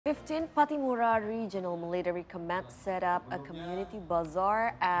15th Pattimura Regional Military Command set up a community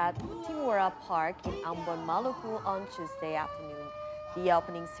bazaar at Pattimura Park in Ambon, Maluku on Tuesday afternoon. The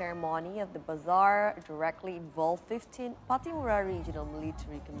opening ceremony of the bazaar directly involved 15th Pattimura Regional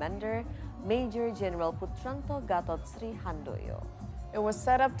Military Commander Major General Putranto Gatot Sri Handoyo. It was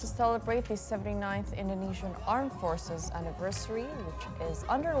set up to celebrate the 79th Indonesian Armed Forces anniversary, which is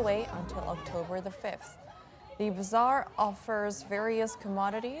underway until October the 5th. The bazaar offers various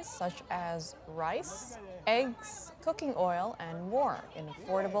commodities such as rice, eggs, cooking oil, and more in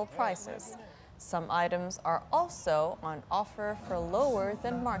affordable prices. Some items are also on offer for lower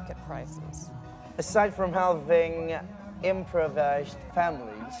than market prices. Aside from helping impoverished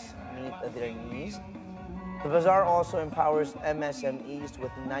families meet their needs, the bazaar also empowers MSMEs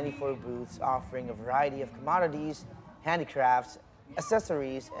with 94 booths offering a variety of commodities, handicrafts,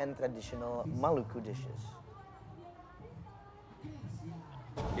 accessories, and traditional Maluku dishes.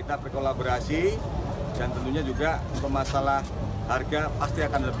 Kita berkolaborasi dan tentunya juga untuk masalah harga pasti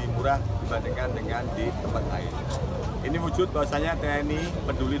akan lebih murah dibandingkan dengan di tempat lain. Ini wujud bahwasanya TNI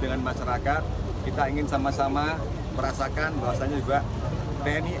peduli dengan masyarakat. Kita ingin sama-sama merasakan bahwasanya juga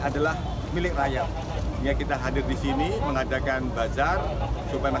TNI adalah milik rakyat. Hingga kita hadir di sini mengadakan bazar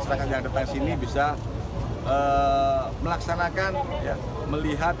supaya masyarakat yang datang sini bisa melaksanakan,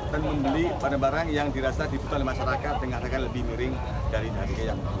 melihat dan membeli barang-barang yang dirasa dibutuhkan oleh masyarakat dengan harga lebih miring dari harga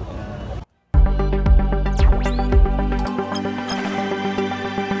yang